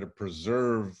 to try to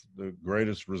preserve the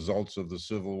greatest results of the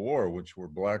Civil War, which were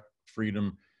Black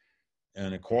freedom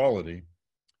and equality,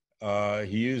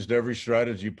 he used every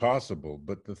strategy possible.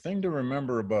 But the thing to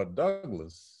remember about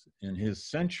Douglass, in his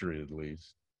century at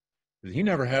least, is he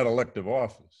never had elective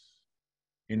office.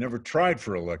 He never tried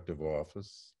for elective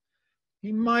office.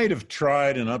 He might have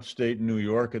tried in upstate New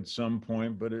York at some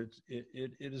point, but it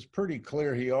is pretty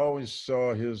clear he always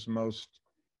saw his most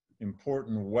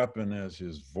important weapon as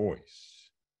his voice,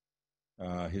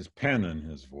 his pen and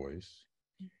his voice.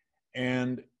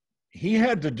 And he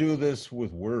had to do this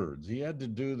with words. He had to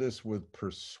do this with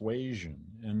persuasion,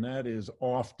 and that is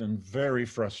often very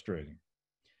frustrating.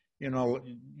 You know,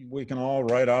 we can all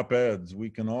write op-eds. We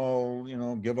can all, you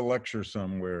know, give a lecture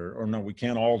somewhere. Or no, we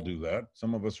can't all do that.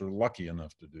 Some of us are lucky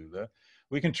enough to do that.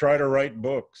 We can try to write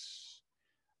books.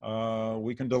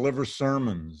 We can deliver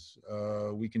sermons.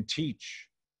 We can teach.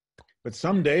 But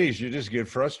some days you just get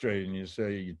frustrated and you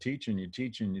say, you teach and you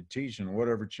teach and you teach and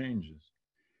whatever changes.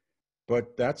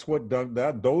 But that's what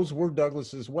those were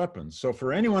Douglass's weapons. So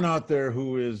for anyone out there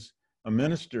who is a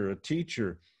minister, a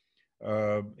teacher,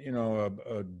 you know,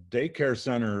 a daycare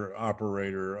center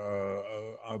operator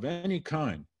of any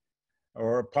kind,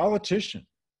 or a politician,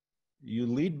 you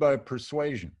lead by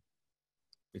persuasion.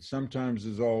 It sometimes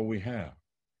is all we have.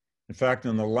 In fact,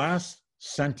 in the last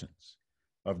sentence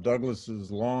of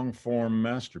Douglass's long-form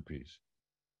masterpiece,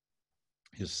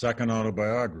 his second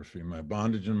autobiography, My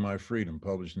Bondage and My Freedom,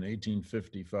 published in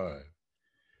 1855,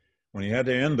 when he had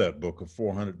to end that book of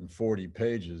 440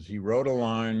 pages, he wrote a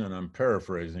line, and I'm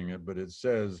paraphrasing it, but it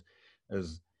says,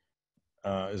 as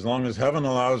long as heaven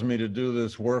allows me to do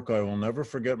this work, I will never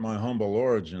forget my humble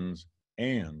origins,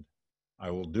 and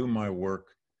I will do my work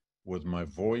with my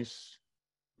voice,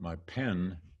 my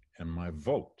pen, and my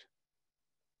vote.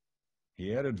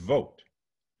 He added vote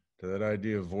to that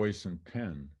idea of voice and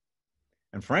pen.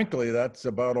 And frankly, that's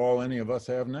about all any of us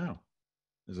have now,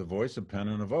 is a voice, a pen,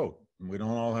 and a vote. And we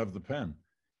don't all have the pen.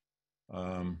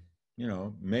 You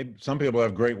know, maybe some people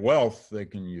have great wealth they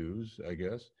can use, I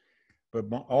guess, but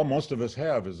all most of us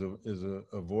have is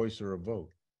a voice or a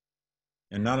vote.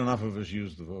 And not enough of us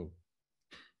use the vote.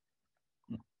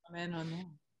 Amen on that.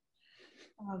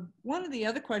 One of the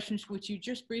other questions which you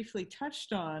just briefly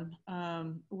touched on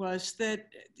was that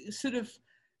sort of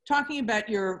talking about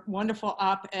your wonderful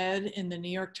op-ed in the New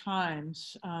York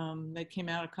Times that came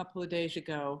out a couple of days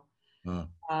ago.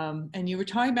 And you were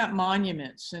talking about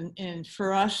monuments, and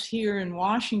for us here in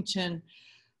Washington,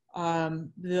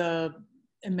 the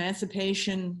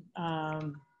Emancipation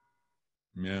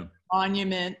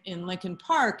Monument in Lincoln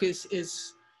Park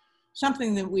is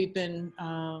something that we've been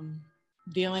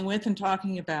dealing with and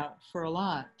talking about for a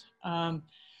lot. Can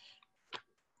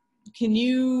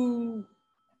you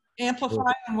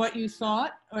amplify on what you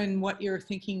thought and what you're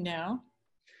thinking now?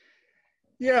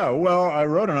 Yeah, well, I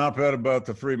wrote an op-ed about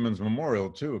the Freedmen's Memorial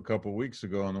too a couple of weeks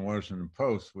ago on the Washington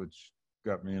Post, which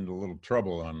got me into a little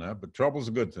trouble on that, but trouble's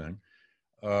a good thing.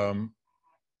 You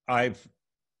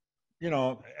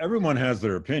know, everyone has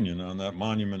their opinion on that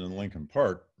monument in Lincoln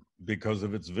Park because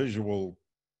of its visual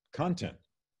content.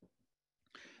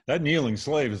 That kneeling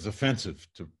slave is offensive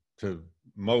to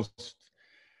most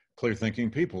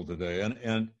clear-thinking people today,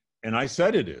 and I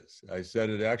said it is. I said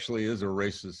it actually is a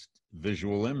racist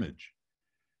visual image.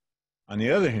 On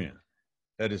the other hand,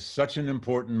 that is such an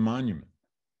important monument,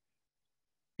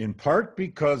 in part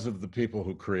because of the people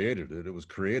who created it. It was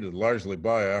created largely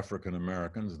by African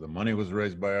Americans. The money was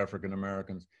raised by African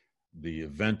Americans. The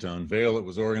event to unveil it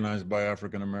was organized by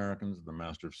African Americans. The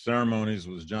master of ceremonies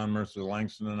was John Mercer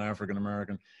Langston, an African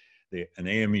American. An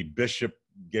AME bishop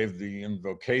gave the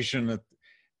invocation.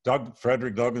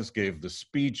 Frederick Douglass gave the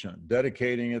speech on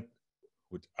dedicating it,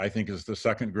 which I think is the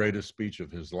second greatest speech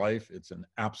of his life. It's an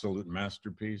absolute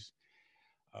masterpiece.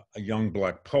 A young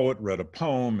Black poet read a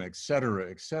poem, et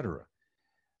cetera, et cetera.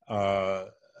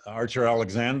 Archer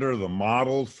Alexander, the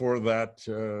model for that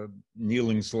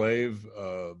kneeling slave,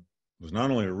 was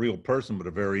not only a real person, but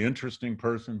a very interesting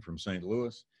person from St.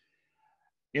 Louis.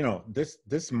 You know,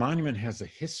 this monument has a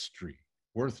history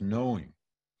worth knowing.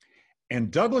 And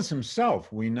Douglass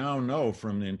himself, we now know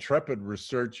from the intrepid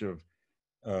research of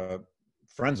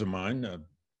friends of mine,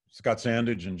 Scott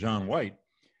Sandage and John White,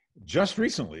 just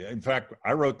recently. In fact,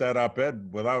 I wrote that op-ed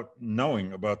without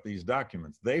knowing about these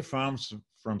documents. They found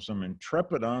from some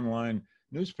intrepid online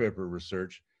newspaper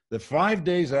research that 5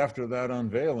 days after that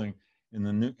unveiling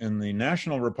in the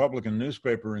National Republican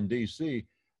newspaper in DC,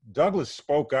 Douglass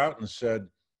spoke out and said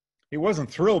he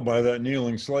wasn't thrilled by that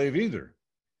kneeling slave either,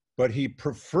 but he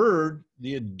preferred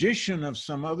the addition of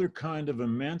some other kind of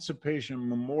emancipation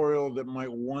memorial that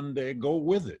might one day go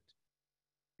with it.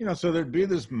 You know, so there'd be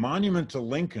this monument to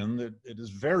Lincoln that it is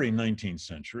very 19th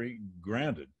century,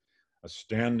 granted, a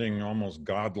standing, almost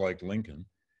godlike Lincoln.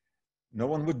 No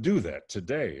one would do that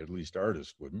today, at least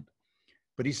artists wouldn't.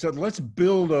 But he said, let's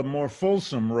build a more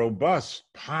fulsome, robust,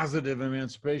 positive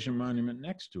emancipation monument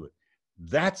next to it.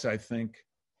 That's, I think,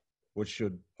 what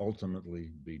should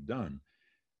ultimately be done.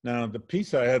 Now, the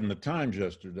piece I had in the Times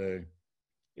yesterday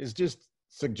is just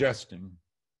suggesting,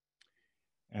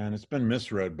 and it's been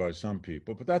misread by some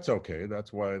people, but that's okay.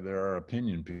 That's why there are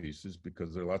opinion pieces,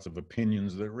 because there are lots of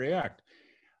opinions that react.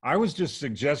 I was just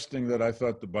suggesting that I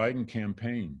thought the Biden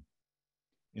campaign,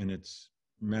 in its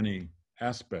many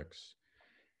aspects,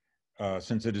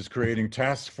 since it is creating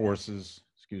task forces,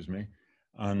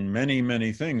 on many,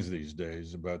 many things these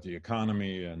days about the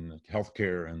economy and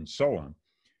healthcare and so on,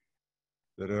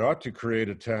 that it ought to create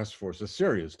a task force, a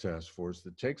serious task force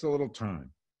that takes a little time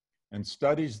and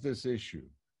studies this issue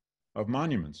of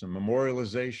monuments and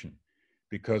memorialization,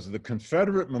 because the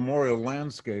Confederate memorial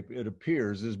landscape, it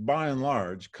appears, is by and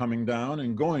large coming down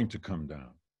and going to come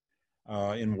down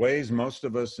in ways most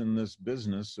of us in this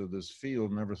business or this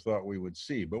field never thought we would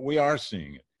see, but we are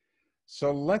seeing it.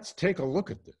 So let's take a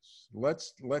look at this.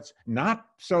 Let's not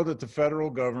so that the federal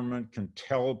government can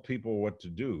tell people what to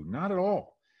do, not at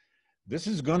all. This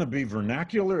is going to be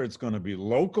vernacular. It's going to be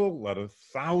local. Let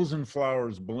 1,000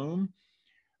 flowers bloom.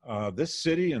 This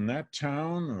city and that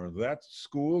town or that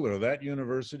school or that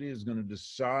university is going to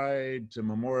decide to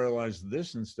memorialize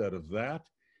this instead of that.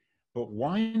 But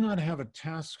why not have a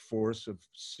task force of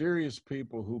serious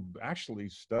people who actually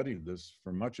studied this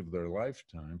for much of their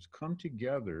lifetimes come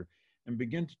together and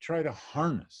begin to try to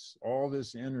harness all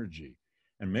this energy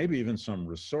and maybe even some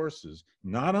resources,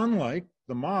 not unlike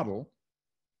the model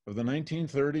of the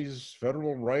 1930s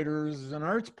federal writers and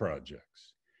arts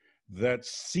projects that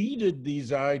seeded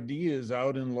these ideas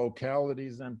out in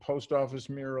localities and post office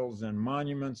murals and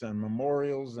monuments and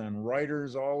memorials and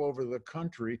writers all over the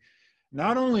country,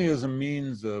 not only as a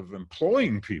means of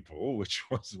employing people, which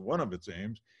was one of its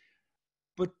aims,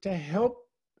 but to help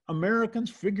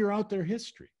Americans figure out their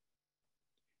history.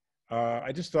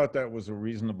 I just thought that was a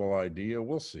reasonable idea.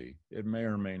 We'll see. It may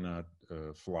or may not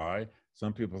fly.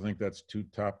 Some people think that's too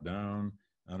top down,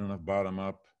 not enough bottom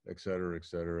up, et cetera, et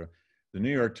cetera. The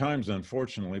New York Times,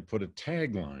 unfortunately, put a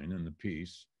tagline in the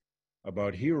piece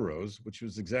about heroes, which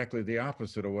was exactly the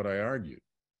opposite of what I argued.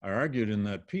 I argued in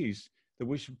that piece that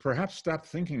we should perhaps stop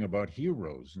thinking about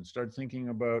heroes and start thinking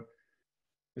about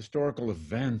historical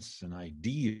events and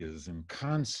ideas and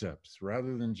concepts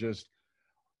rather than just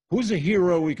who's a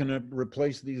hero we can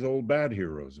replace these old bad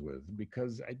heroes with,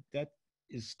 because that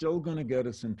is still going to get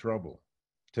us in trouble.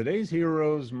 Today's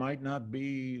heroes might not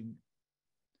be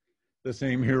the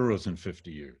same heroes in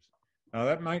 50 years.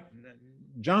 Now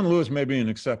John Lewis may be an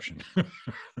exception.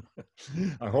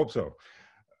 I hope so.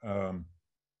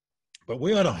 But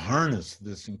we ought to harness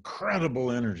this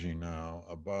incredible energy now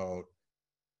about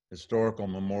historical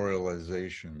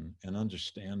memorialization and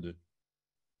understand it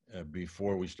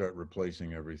before we start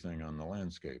replacing everything on the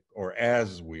landscape, or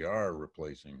as we are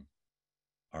replacing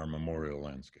our memorial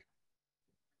landscape.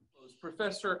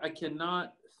 Professor, I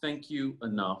cannot thank you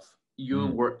enough. You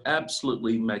were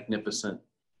absolutely magnificent.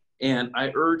 And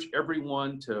I urge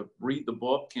everyone to read the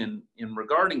book. And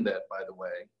regarding that, by the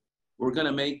way, we're going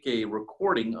to make a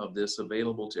recording of this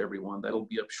available to everyone. That'll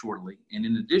be up shortly. And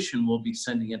in addition, we'll be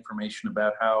sending information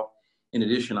about how, in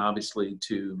addition, obviously,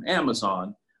 to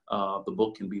Amazon, the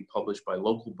book can be published by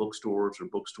local bookstores or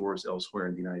bookstores elsewhere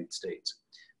in the United States.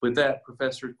 With that,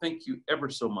 Professor, thank you ever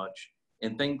so much.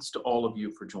 And thanks to all of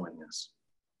you for joining us.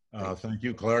 Thank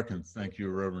you, Clark, and thank you,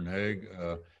 Reverend Haig.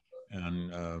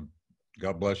 And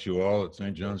God bless you all at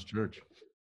St. John's Church.